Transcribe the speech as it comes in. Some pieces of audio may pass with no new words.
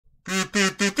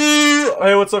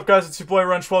Hey, what's up, guys? It's your boy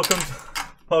Wrench. Welcome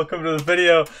to the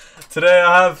video. Today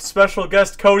I have special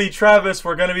guest Cody Travis.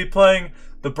 We're gonna be playing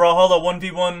the Brawlhalla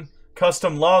 1v1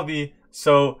 custom lobby.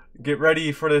 So get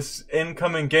ready for this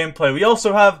incoming gameplay. We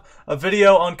also have a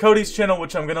video on Cody's channel,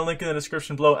 which I'm gonna link in the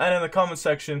description below and in the comment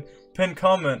section, pinned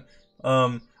comment,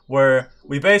 where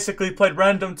we basically played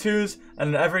random twos, and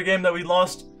in every game that we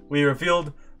lost, we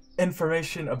revealed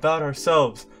information about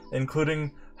ourselves,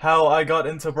 including how I got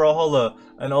into Brawlhalla,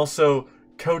 and also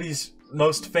Cody's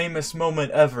most famous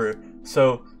moment ever.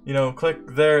 So, you know, click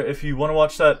there if you want to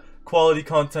watch that quality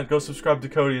content. Go subscribe to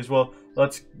Cody as well.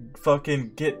 Let's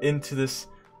fucking get into this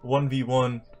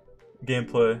 1v1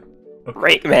 gameplay. Okay.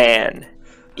 Great man.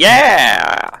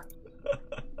 Yeah!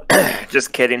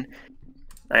 Just kidding.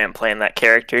 I am playing that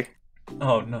character.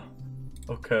 Oh no.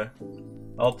 Okay.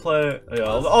 I'll play. Yeah,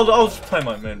 I'll just play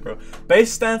my main, bro.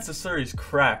 Base stance is series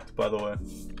cracked, by the way.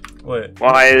 Wait.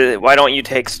 Why don't you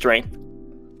take strength?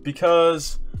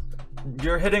 Because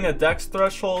you're hitting a dex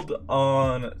threshold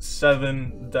on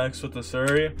 7 dex with the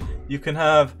Suri. You can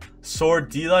have sword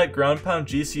D-Light, ground pound,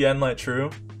 GC, and light true.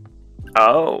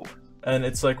 Oh. And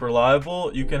it's like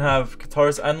reliable. You can have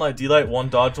Katars and light D-Light, 1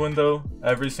 dodge window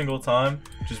every single time,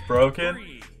 which is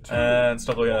broken, and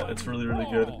stuff like that. It's really, really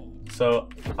good. So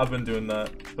I've been doing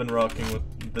that. Been rocking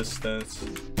with this stance.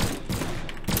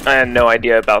 I had no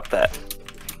idea about that.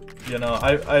 You know,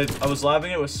 I was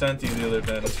labbing it with Senti the other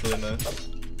day, and it's really nice.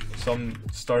 So I'm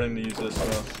starting to use this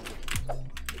now.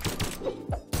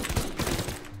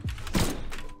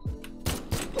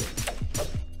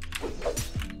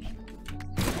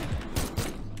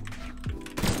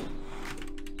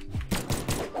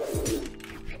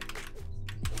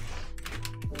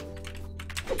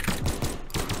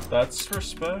 That's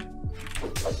respect.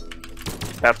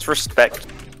 That's respect.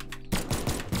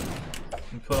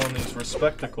 You put on these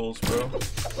respectacles, bro.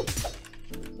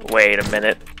 Wait a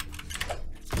minute.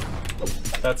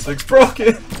 That 6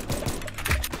 broken.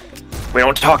 We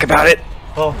don't talk about it.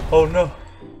 Oh no.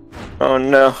 Oh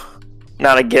no.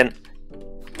 Not again.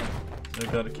 I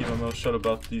gotta keep my mouth shut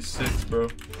about these 6, bro.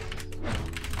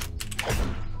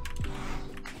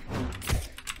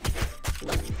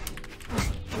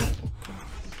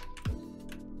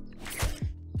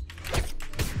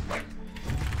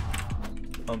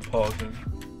 I'm pausing.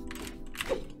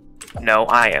 No,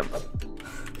 I am.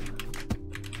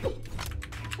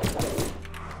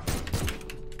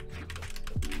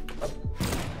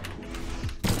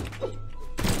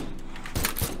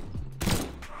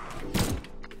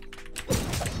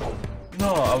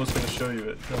 No, I was gonna show you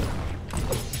it. No.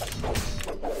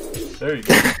 There you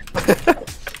go.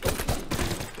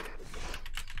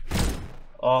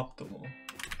 Optimal.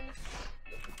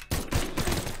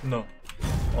 No.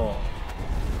 Oh.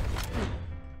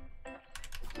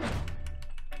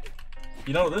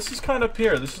 You know, this is kind of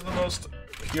pure. This is the most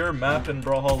pure map in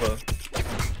Brawlhalla.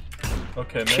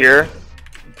 Okay, maybe. Pure?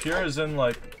 Pure is in,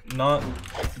 like, not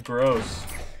gross.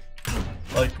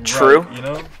 Like, true. Right, you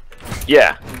know?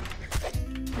 Yeah.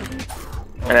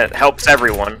 Oh. And it helps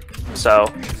everyone,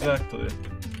 so. Exactly.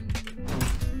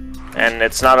 And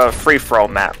it's not a free-for-all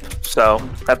map, so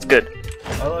that's good.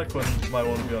 I like when my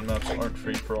 1v1 maps aren't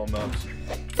free-for-all maps.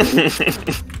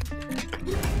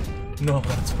 No,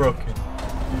 that's broken.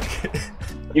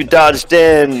 You dodged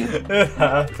in! It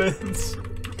happens.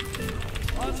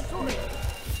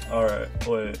 Alright,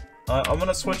 wait. I'm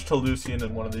gonna switch to Lucian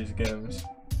in one of these games.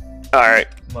 Alright.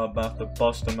 I'm about to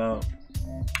bust him out.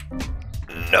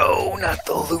 No, not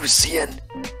the Lucian.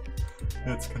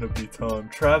 It's gonna be time.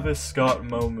 Travis Scott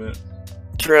moment.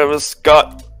 Travis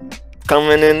Scott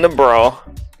coming in the brawl.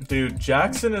 Dude,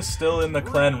 Jackson is still in the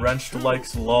clan Wrench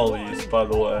likes lollies, by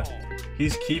the way.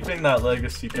 He's keeping that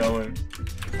legacy going.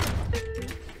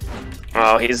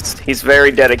 Oh, he's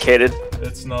very dedicated.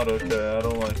 It's not okay, I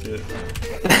don't like it.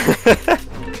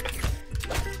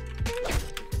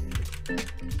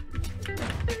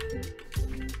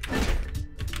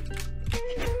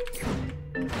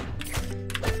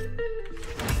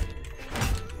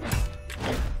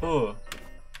 Oh.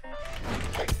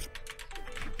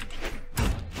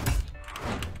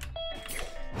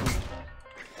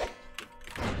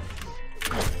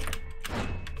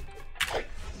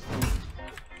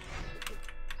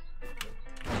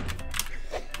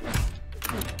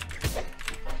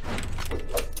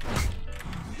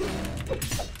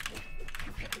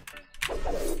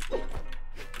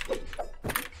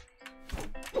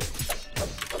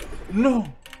 No!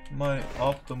 My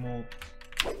optimal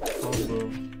combo.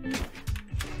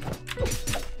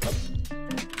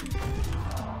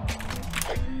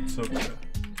 It's okay.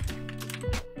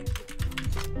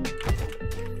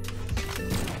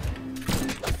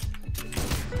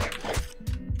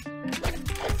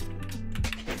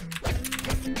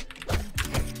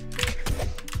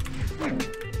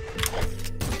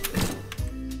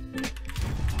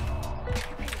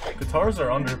 Guitars are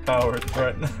underpowered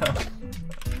right now.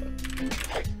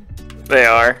 They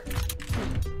are.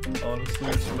 Honestly,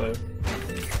 respect.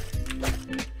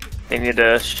 They need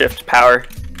to shift power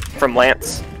from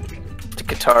Lance to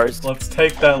guitars. Let's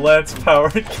take that Lance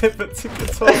power and give it to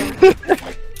guitar.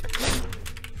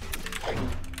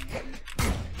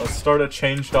 Let's start a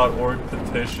change.org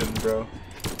petition, bro.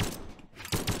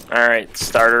 Alright,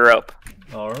 start her up.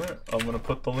 Alright, I'm gonna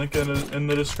put the link in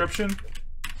the description.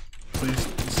 Please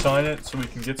sign it so we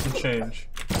can get some change.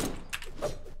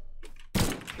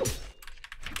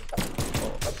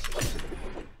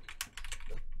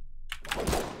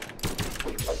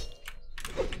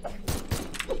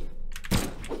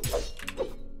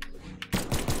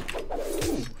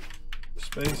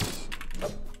 Space.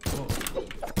 Oh.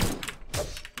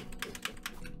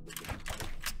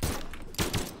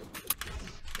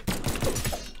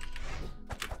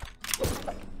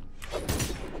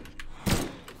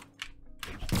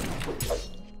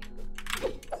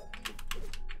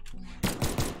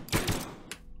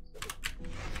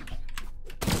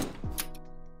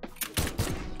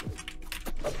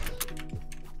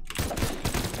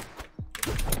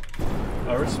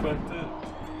 I respect it.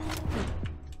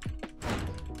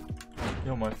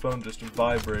 Yo, my phone just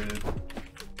vibrated.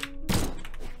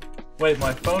 Wait,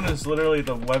 my phone is literally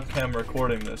the webcam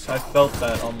recording this. I felt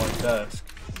that on my desk.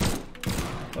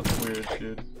 That's weird,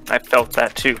 dude. I felt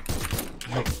that too.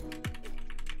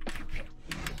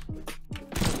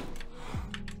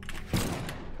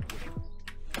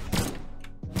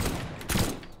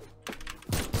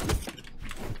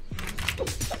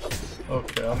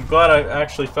 Okay, I'm glad I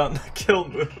actually found the kill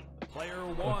move. Player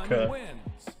one Okay.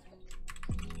 wins.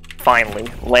 Finally,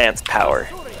 Lance power.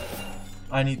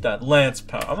 I need that Lance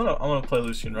power. I'm gonna play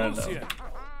Lucian right now. Lucian.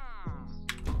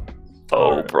 Oh,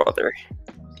 Alright. brother.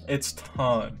 It's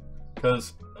time.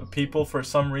 Because people for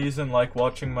some reason like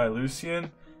watching my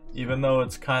Lucian, even though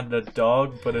it's kinda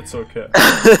dog, but it's okay.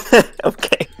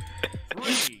 Okay.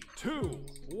 3, 2,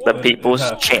 The 1. people's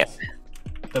happens. champ.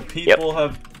 The people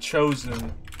have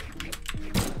chosen.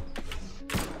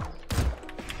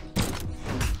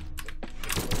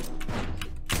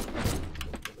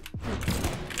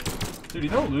 Dude, you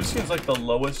know Lucian's like the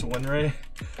lowest win rate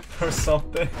or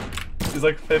something? He's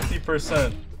like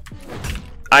 50%.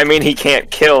 I mean, he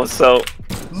can't kill, so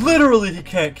Literally, he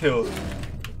can't kill.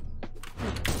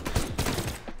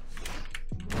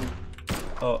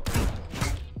 Oh.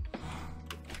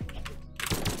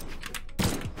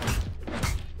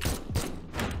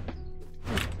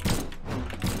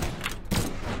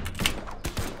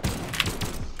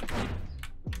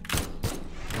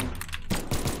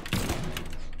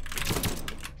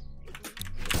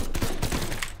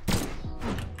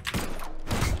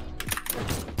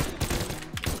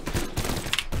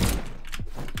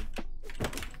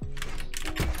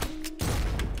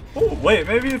 Oh, wait,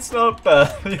 maybe it's not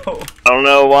bad. Yo, I don't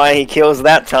know why he kills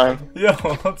that time. yo,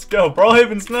 let's go.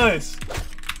 Brawlhaven's nice.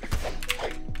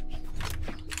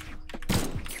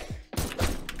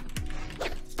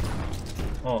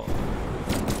 Oh.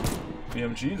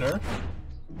 BMG nerf?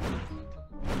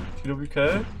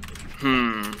 TWK?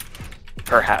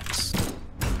 Perhaps.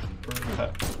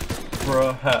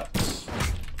 Perhaps.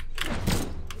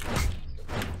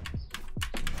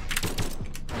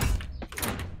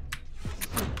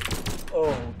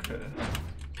 Oh, okay.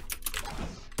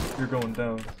 You're going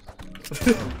down.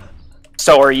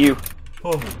 So are you.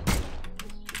 Oh.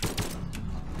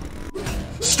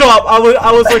 Stop! I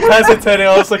was like hesitating.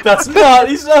 I was like,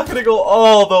 he's not gonna go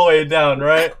all the way down,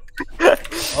 right?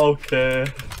 Okay.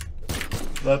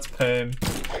 That's pain.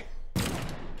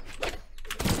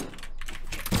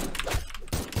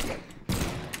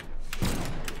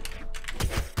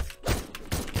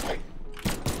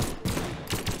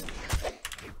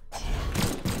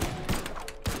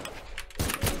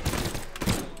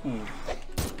 Ooh.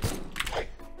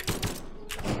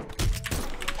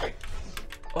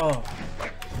 Oh.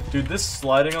 Dude, this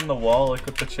sliding on the wall, like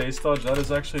with the chase dodge, that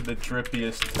is actually the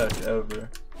drippiest tech ever.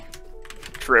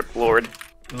 Drip Lord.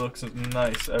 It looks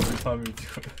nice every time you do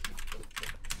it.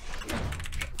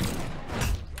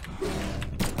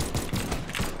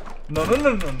 No, no,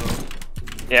 no, no, no.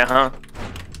 Yeah, huh?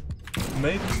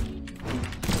 Maybe.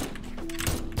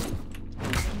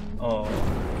 Oh,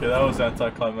 okay, that was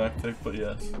anticlimactic, but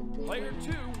yes. Player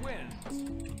 2 wins.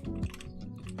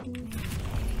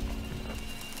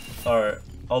 Alright,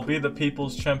 I'll be the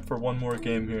people's champ for one more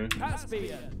game here.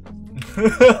 Caspian.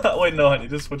 Wait, no, I need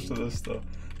to switch to this though.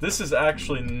 This is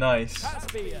actually nice.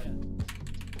 Caspian.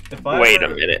 If I Wait a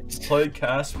ever minute. play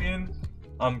Caspian,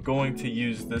 I'm going to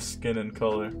use this skin and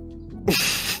color.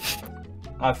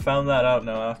 I found that out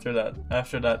now after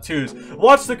that twos.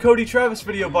 Watch the Cody Travis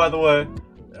video, by the way.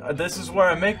 This is where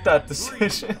I make that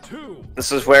decision.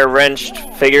 This is where Wrenched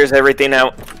figures everything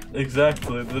out.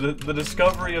 Exactly, the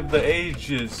discovery of the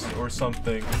ages or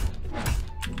something.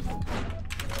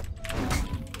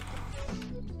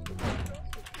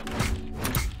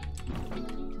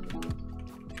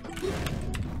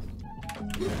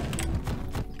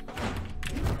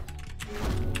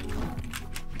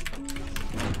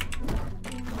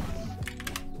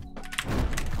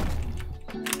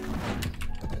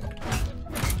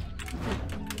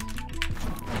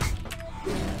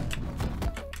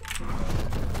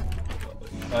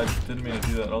 I didn't mean to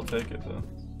do that, I'll take it though.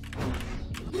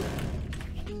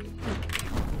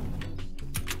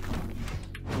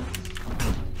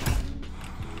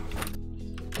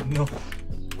 No.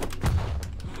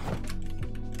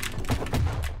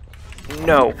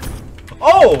 No.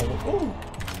 Oh! Ooh.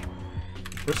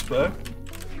 Respect.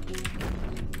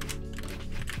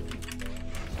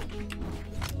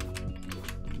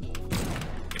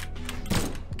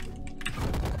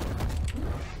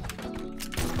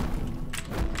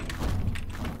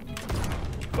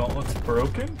 Gauntlet's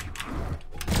broken?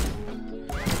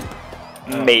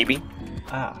 Maybe.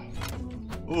 Ah.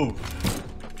 Ooh.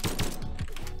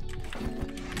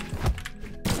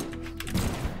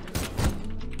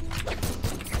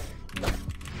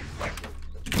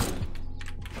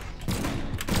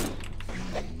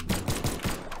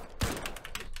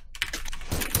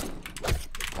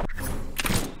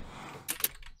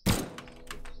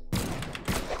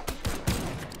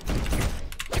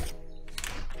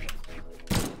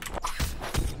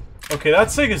 Okay,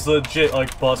 that sig is legit,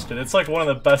 like, busted. It's like one of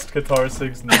the best guitar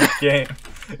sigs in the game.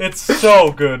 It's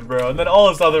so good, bro. And then all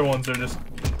his other ones are just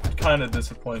kind of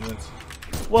disappointments.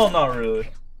 Well, not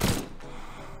really.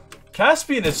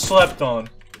 Caspian is slept on.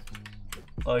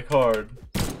 Like, hard.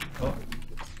 Oh.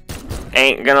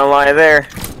 Ain't gonna lie there.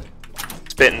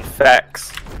 Spitting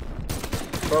facts.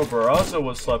 Bro, Barraza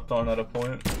was slept on at a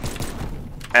point.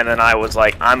 And then I was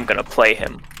like, I'm gonna play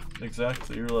him.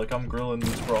 Exactly. You're like, I'm grilling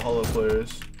these Brawlhalla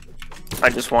players. I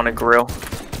just want to grill.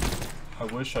 I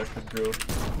wish I could grill.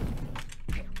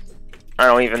 I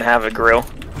don't even have a grill.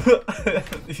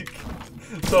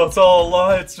 So it's all a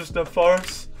lie, it's just a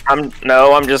farce? I'm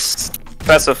just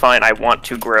specifying I want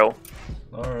to grill.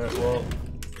 Alright, well,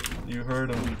 you heard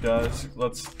him, you guys.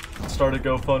 Let's start a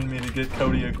GoFundMe to get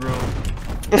Cody a grill.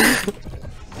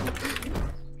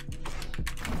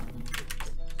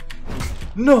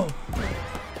 No!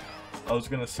 I was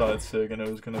gonna side sig and it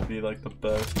was gonna be like the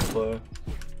best play.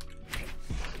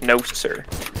 No, sir.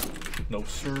 No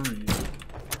siree.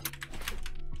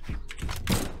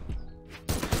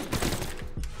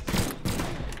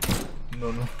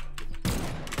 No, no.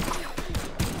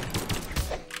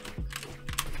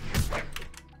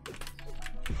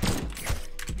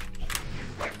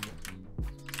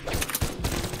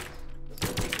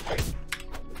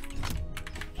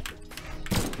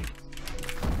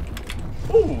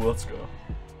 Ooh, let's go.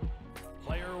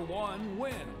 Player 1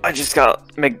 wins. I just got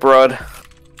McBrud.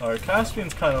 Alright,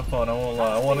 Caspian's kind of fun, I won't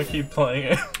lie. I want to keep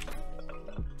playing it.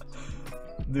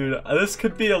 Dude, this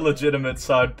could be a legitimate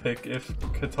side pick if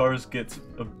Katars gets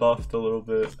buffed a little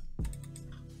bit.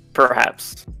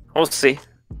 Perhaps. We'll see.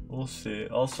 We'll see.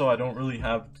 Also, I don't really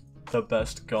have the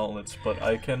best gauntlets, but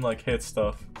I can, like, hit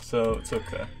stuff, so it's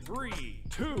okay. 3,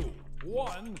 2,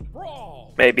 1,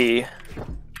 brawl. Maybe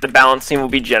the balancing will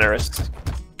be generous.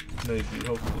 Maybe,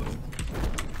 hopefully.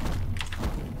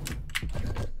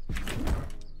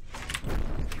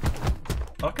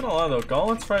 Not gonna lie though,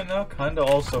 gauntlets right now kinda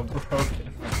also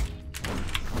broken.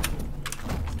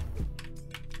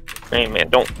 Hey man,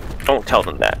 don't tell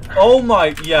them that. Oh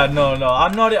my, yeah, no,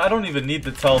 I'm not, I don't even need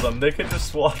to tell them. They could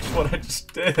just watch what I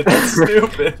just did. That's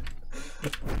stupid.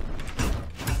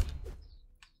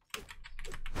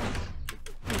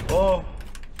 Oh.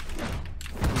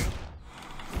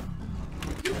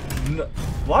 No.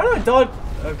 Why did I dodge?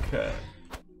 Okay.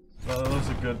 Well, that was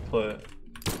a good play.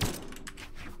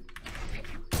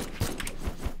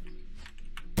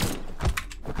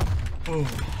 Ooh.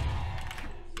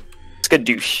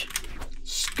 Skadoosh.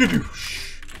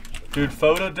 Skadoosh. Dude,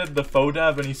 Foda did the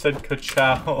Fodab and he said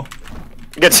ka-chow.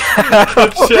 Good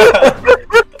Ka-chow.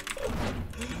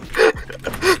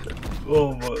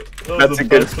 Oh my. That That's a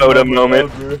good Foda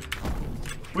moment. Ever.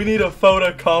 We need a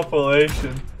Foda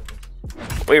compilation.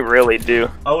 We really do.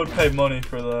 I would pay money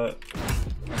for that.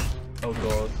 Oh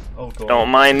god. Oh god. Don't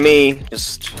mind me,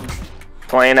 just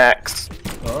playing X.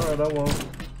 Alright, I won't.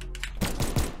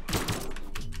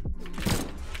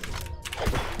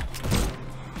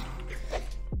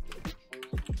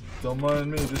 Don't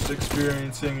mind me, just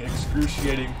experiencing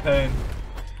excruciating pain.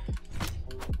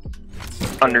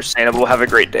 Understandable. Have a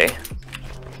great day.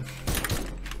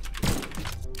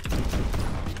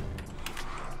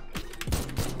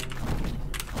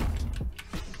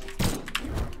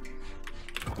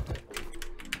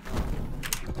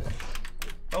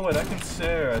 Oh wait, I can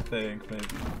Sarah, I think, maybe.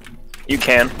 You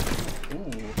can.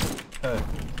 Ooh, hey.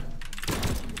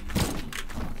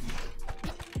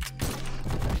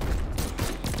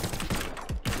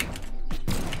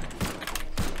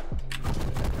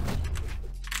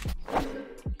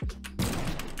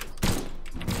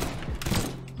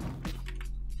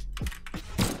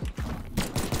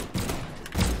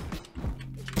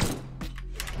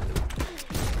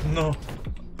 No.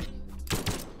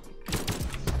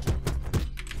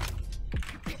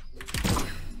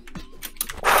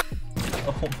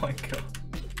 Oh my god.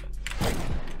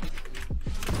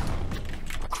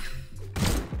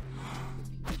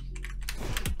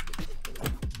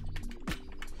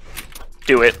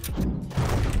 Do it.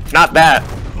 Not that.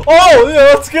 Oh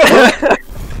yeah, let's go.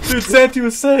 Dude, Santi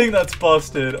was saying that's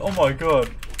busted. Oh my god.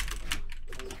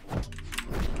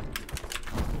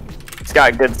 It's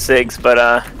got good sigs,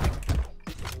 but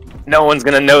no one's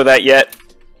gonna know that yet.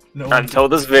 No until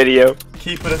this video.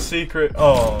 Keep it a secret.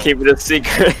 Oh. Keep it a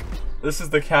secret. This is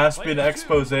the Caspian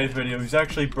expose video. He's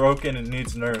actually broken and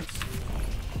needs nerfs.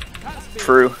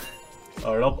 True.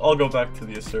 Alright, I'll go back to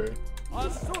the Asuri.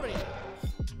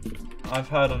 I've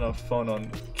had enough fun on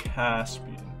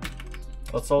Caspian.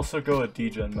 Let's also go a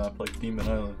degen map like Demon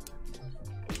Island.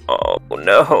 Oh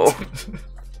no.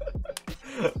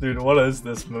 Dude, what is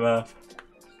this map?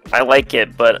 I like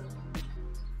it, but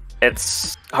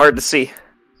it's hard to see.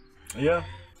 Yeah.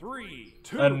 3,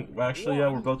 2, And actually, yeah,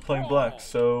 we're both playing black,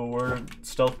 so we're in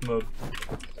stealth mode.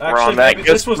 We're on Actually, that maybe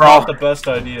this was brawl. not the best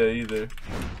idea either.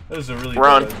 That was a really We're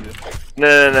on. bad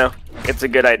idea. No. It's a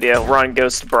good idea. We're on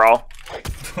Ghost Brawl.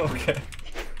 Okay.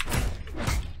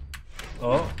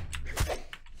 Oh.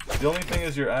 The only thing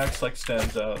is your axe like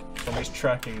stands out. So I'm just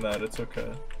tracking that. It's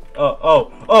okay.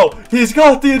 Oh! He's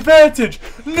got the advantage!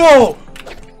 No!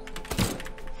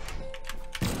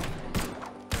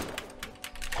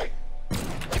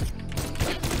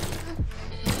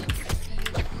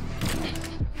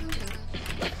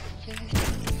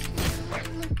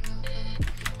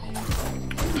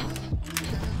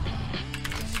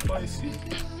 Spicy.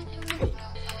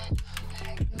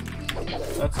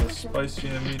 That's a spicy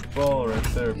meatball right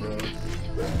there, bro.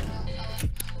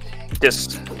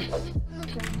 Just.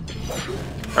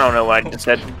 I don't know what I just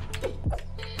said.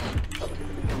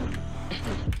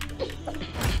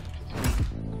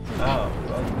 Ow,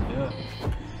 yeah.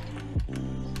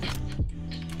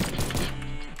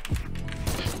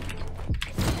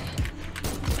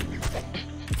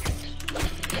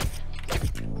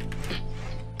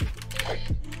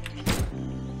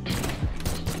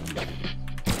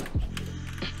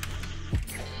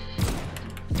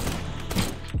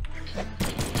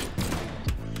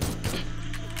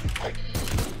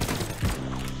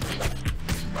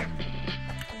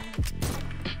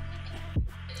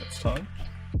 It's time.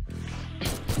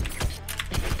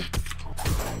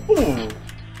 Ooh.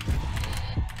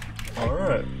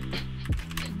 Alright.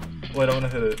 Wait, I wanna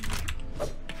hit it.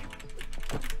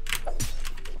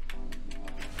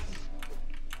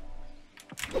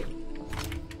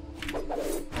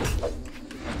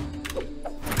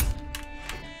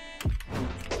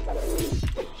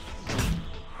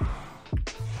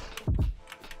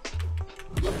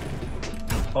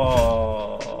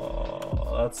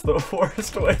 Oh, that's the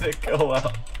worst way to go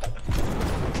out.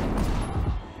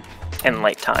 In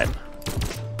late time.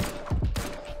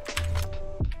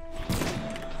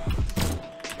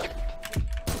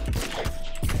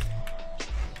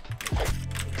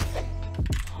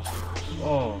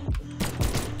 Oh.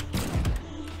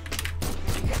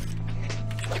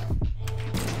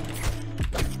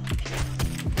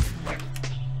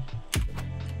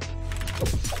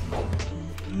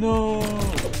 No.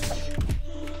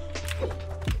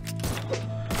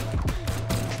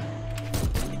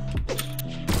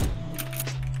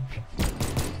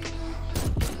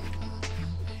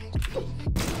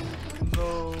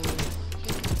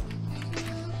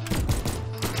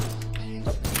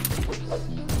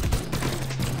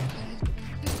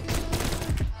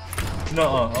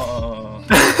 No.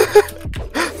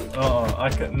 No, I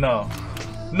can no.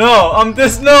 No, I'm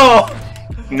this no!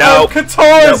 No.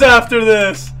 Katars after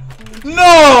this!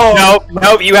 No!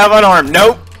 Nope, you have unarmed.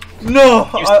 Nope. No!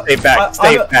 You stay back,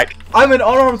 stay back. I'm an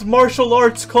unarmed martial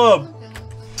arts club!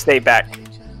 Stay back.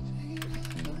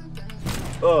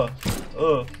 Yo!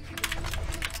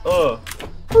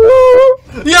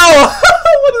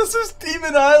 What is this demon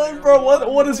Demon Island, bro.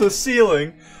 What is a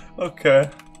ceiling? Okay.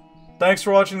 Thanks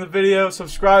for watching the video.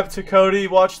 Subscribe to Cody.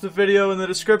 Watch the video in the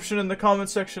description in the comment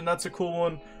section. That's a cool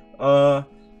one.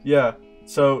 Yeah.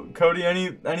 So, Cody,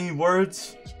 any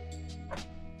words?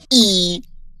 E.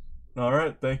 All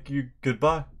right. Thank you.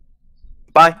 Goodbye.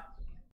 Bye.